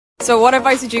So what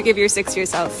advice would you give your 6-year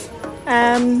self?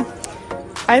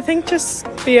 I think just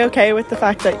be okay with the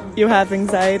fact that you have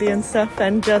anxiety and stuff,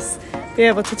 and just be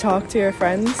able to talk to your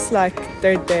friends like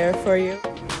they're there for you.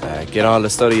 Get all the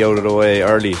study out of the way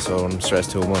early so I don't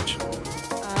stress too much.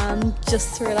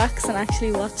 Just to relax and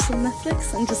actually watch some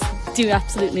Netflix and just do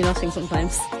absolutely nothing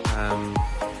sometimes.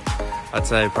 I'd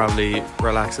say probably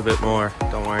relax a bit more,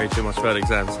 don't worry too much about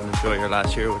exams, and enjoy your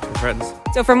last year with your friends.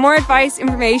 So for more advice,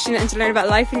 information and to learn about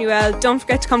life in UL, don't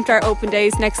forget to come to our open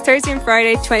days next Thursday and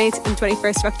Friday, 20th and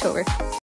 21st of October.